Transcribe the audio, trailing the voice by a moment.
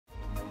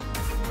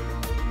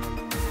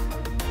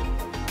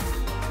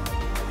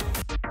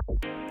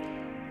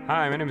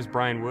Hi, my name is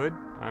Brian Wood.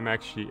 I'm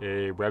actually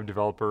a web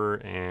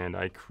developer and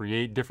I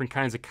create different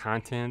kinds of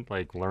content,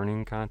 like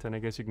learning content, I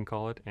guess you can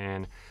call it.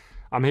 And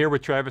I'm here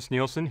with Travis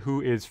Neilson,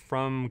 who is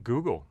from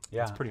Google.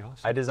 Yeah, that's pretty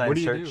awesome. I design what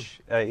do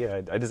search.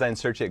 You do? I design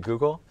search at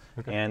Google,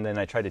 Okay. and then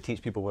I try to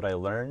teach people what I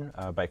learn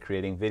by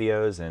creating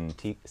videos and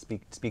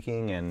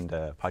speaking and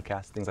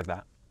podcasts, things like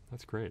that.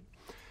 That's great.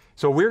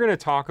 So we're going to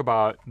talk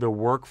about the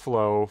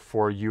workflow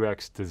for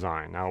UX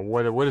design. Now,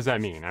 what does that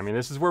mean? I mean,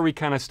 this is where we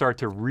kind of start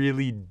to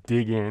really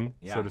dig in,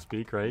 so to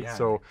speak, right? Yeah.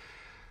 So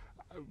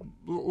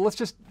let's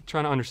just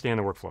try to understand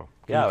the workflow.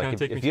 Yeah, like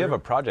if you have a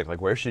project,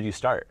 like where should you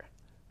start?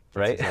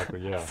 Right?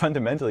 Exactly, yeah.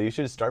 Fundamentally, you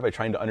should start by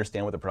trying to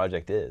understand what the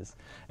project is.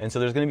 And so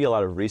there's going to be a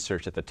lot of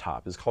research at the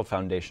top. It's called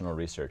foundational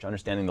research,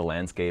 understanding the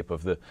landscape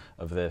of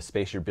the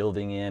space you're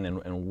building in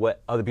and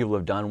what other people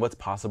have done, what's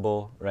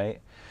possible,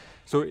 right?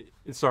 So,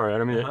 sorry,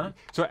 I mean,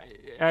 so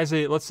as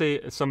let's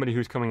say somebody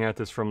who's coming at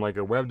this from like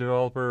a web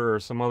developer or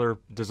some other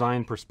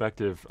design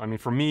perspective, I mean,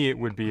 for me, it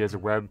would be as a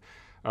web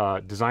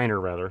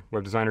designer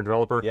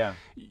developer. Yeah.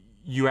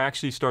 You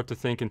actually start to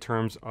think in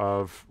terms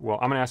of, well,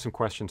 I'm going to ask some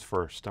questions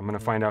first. I'm going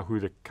to find out who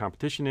the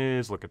competition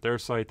is, look at their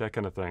site, that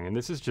kind of thing. And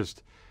this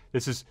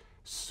is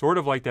sort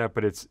of like that,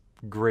 but it's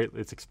great.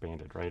 It's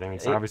expanded, right? I mean,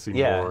 it's obviously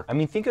more. I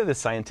mean, think of the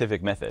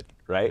scientific method,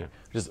 right? Yeah.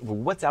 Just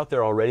what's out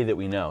there already that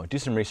we know. Do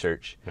some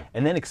research,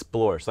 and then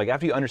explore. So, like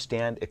after you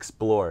understand,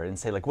 explore and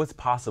say like, what's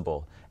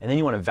possible, and then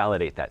you want to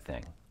validate that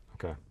thing.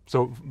 Okay.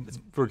 So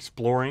for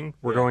exploring,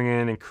 we're going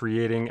in and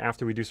creating.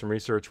 After we do some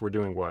research, we're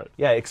doing what?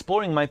 Yeah,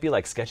 exploring might be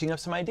like sketching up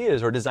some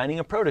ideas or designing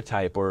a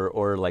prototype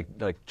or like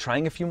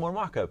trying a few more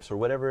mock-ups or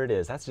whatever it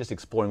is. That's just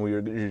exploring where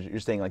you're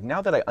saying like,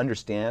 now that I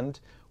understand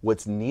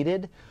what's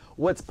needed,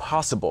 what's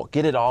possible,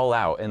 get it all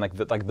out. And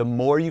like the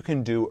more you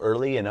can do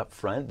early and up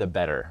front, the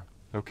better.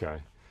 Okay.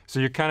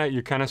 So you're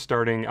kind of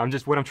starting.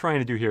 What I'm trying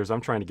to do here is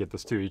I'm trying to get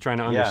this too. You're trying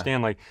to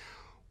understand like,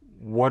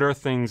 what are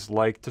things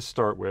like to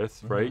start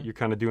with, right? You're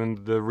kind of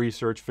doing the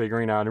research,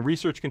 figuring out, and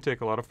research can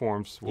take a lot of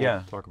forms.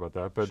 We'll talk about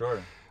that. But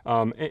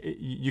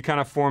you kind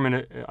of form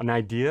an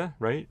idea,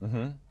 right?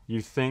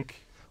 You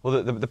think.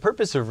 Well, the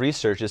purpose of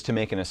research is to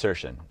make an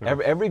assertion.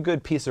 Every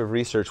good piece of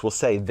research will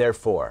say,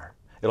 therefore.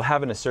 It'll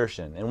have an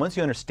assertion. And once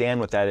you understand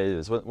what that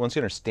is, once you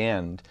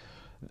understand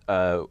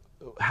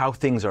how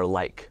things are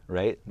like,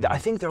 right? I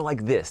think they're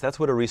like this. That's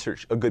what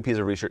a good piece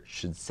of research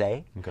should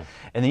say. Okay.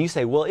 And then you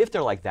say, well, if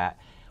they're like that,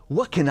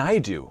 what can I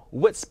do?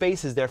 What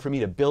space is there for me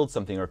to build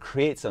something or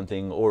create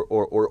something or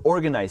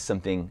organize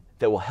something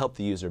that will help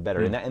the user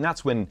better? And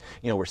that's when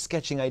we're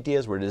sketching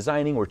ideas, we're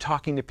designing, we're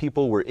talking to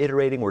people, we're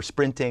iterating, we're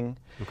sprinting.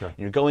 Okay.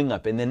 You're going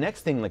up. And the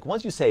next thing, like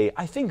once you say,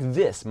 I think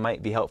this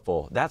might be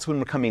helpful, that's when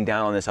we're coming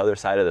down on this other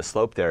side of the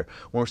slope there,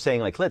 when we're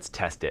saying like, let's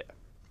test it.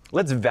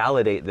 Let's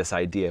validate this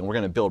idea, and we're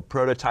going to build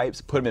prototypes,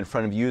 put them in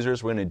front of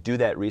users. We're going to do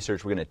that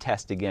research. We're going to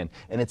test again,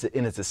 and it's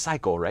a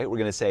cycle, right? We're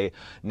going to say,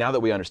 now that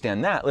we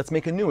understand that, let's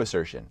make a new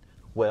assertion.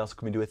 What else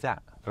can we do with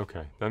that?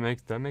 Okay, that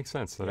makes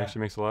sense. That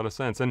actually makes a lot of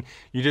sense. And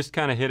you just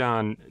kind of hit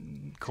on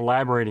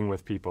collaborating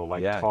with people,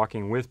 like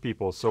talking with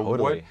people. So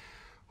totally.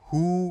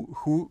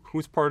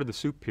 Who's part of the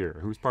soup here?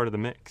 Who's part of the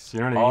mix?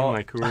 You know what I mean?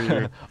 Like who are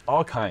you?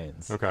 All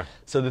kinds. Okay.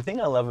 So the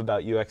thing I love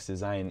about UX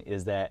design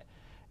is that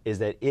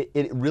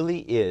it really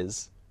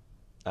is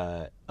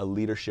a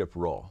leadership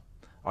role.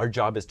 Our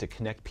job is to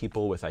connect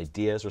people with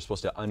ideas. We're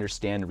supposed to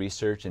understand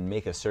research and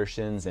make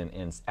assertions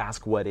and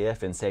ask what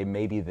if and say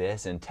maybe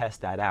this and test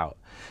that out.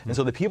 And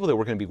so the people that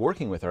we're going to be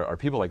working with are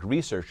people like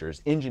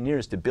researchers,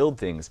 engineers to build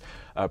things,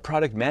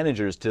 product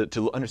managers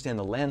to understand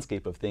the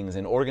landscape of things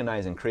and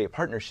organize and create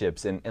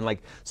partnerships. And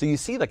like, so you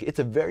see like it's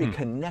a very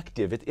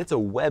connective, it's a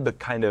web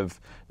kind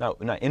of, not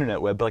internet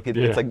web, but like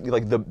it's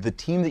like the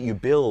team that you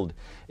build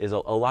is a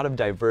lot of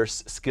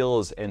diverse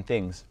skills and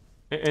things.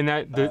 And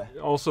that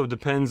also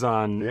depends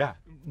on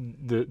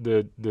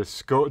the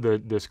scope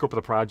of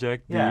the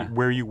project,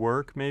 where you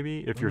work,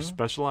 maybe if you're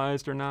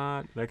specialized or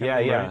not. That kind of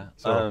thing, right?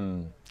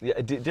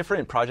 So.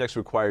 Different projects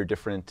require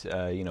different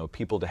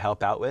people to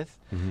help out with.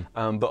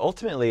 But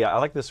ultimately, I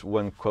like this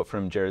one quote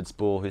from Jared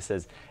Spool who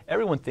says,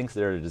 "Everyone thinks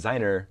they're a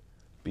designer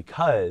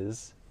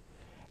because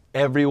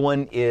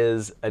everyone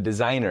is a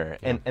designer."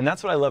 And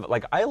that's what I love.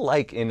 Like I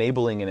like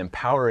enabling and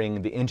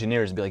empowering the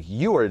engineers to be like,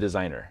 you are a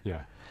designer.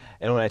 Yeah.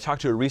 And when I talk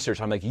to a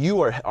researcher, I'm like,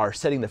 you are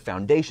setting the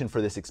foundation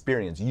for this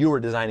experience. You are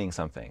designing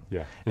something.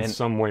 Yeah, in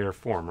some way or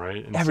form,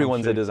 right?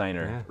 Everyone's a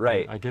designer,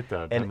 right? I get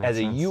that. And as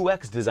a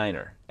UX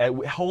designer,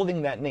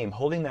 holding that name,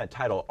 holding that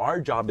title, our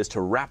job is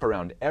to wrap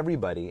around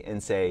everybody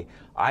and say,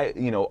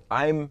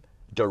 I'm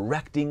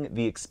directing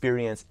the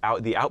experience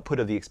the output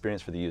of the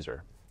experience for the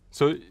user.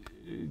 So,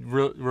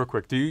 real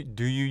quick, do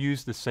you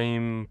use the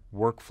same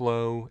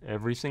workflow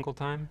every single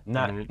time?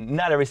 Not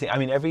every single. I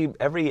mean,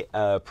 every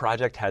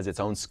project has its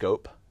own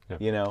scope.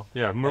 Yeah,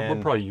 we're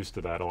probably used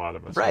to that, a lot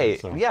of us. Right.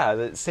 So. Yeah.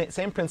 The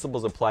same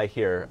principles apply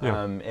here.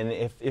 And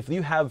if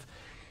you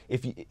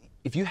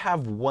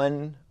have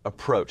one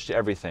approach to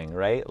everything,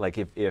 right? Like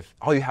if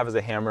all you have is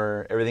a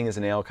hammer, everything is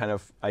a nail kind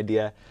of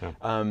idea.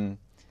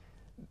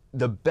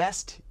 The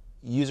best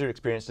user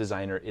experience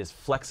designer is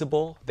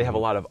flexible. They have a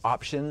lot of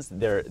options.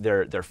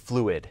 They're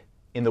fluid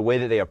in the way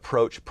that they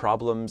approach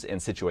problems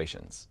and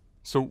situations.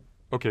 So,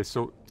 okay,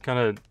 so kind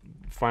of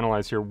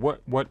finalize here.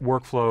 What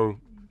workflow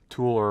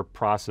tool or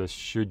process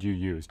should you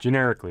use?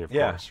 Generically, of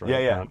course,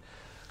 right? Yeah.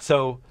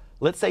 So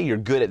let's say you're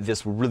good at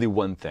this really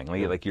one thing,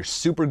 like you're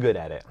super good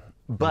at it,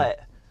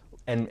 but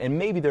and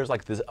maybe there's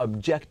like this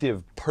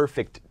objective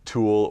perfect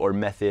tool or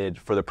method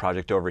for the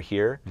project over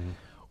here.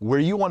 Where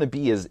you want to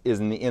be is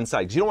in the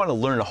inside, because you don't want to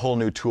learn a whole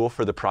new tool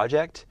for the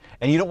project,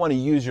 and you don't want to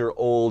use your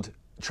old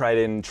tried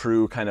and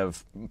true kind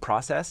of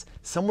process.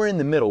 Somewhere in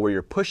the middle where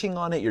you're pushing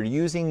on it, you're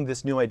using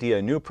this new idea,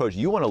 a new approach,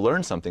 you want to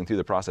learn something through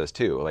the process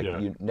too. Like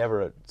you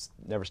never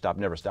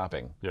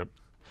stopping. Yep.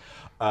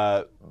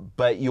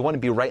 But you want to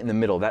be right in the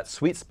middle. That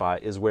sweet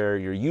spot is where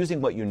you're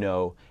using what you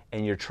know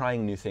and you're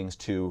trying new things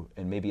too,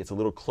 and maybe it's a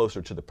little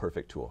closer to the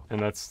perfect tool. And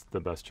that's the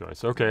best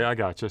choice. Okay, I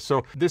gotcha.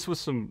 So this was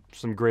some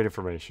great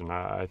information,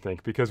 I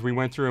think, because we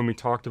went through and we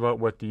talked about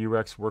what the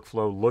UX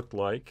workflow looked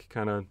like,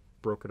 kind of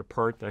broke it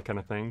apart, that kind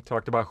of thing.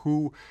 Talked about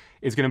who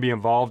is going to be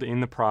involved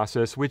in the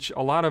process, which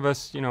a lot of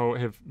us,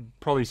 have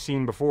probably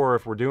seen before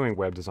if we're doing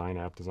web design,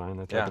 app design,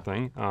 that type of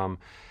thing.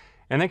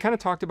 And then kind of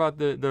talked about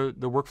the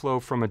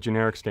workflow from a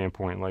generic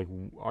standpoint, like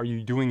are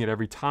you doing it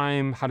every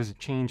time? How does it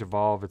change,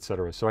 evolve, et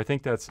cetera? So I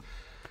think that's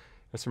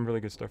some really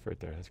good stuff right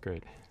there. That's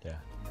great. Yeah.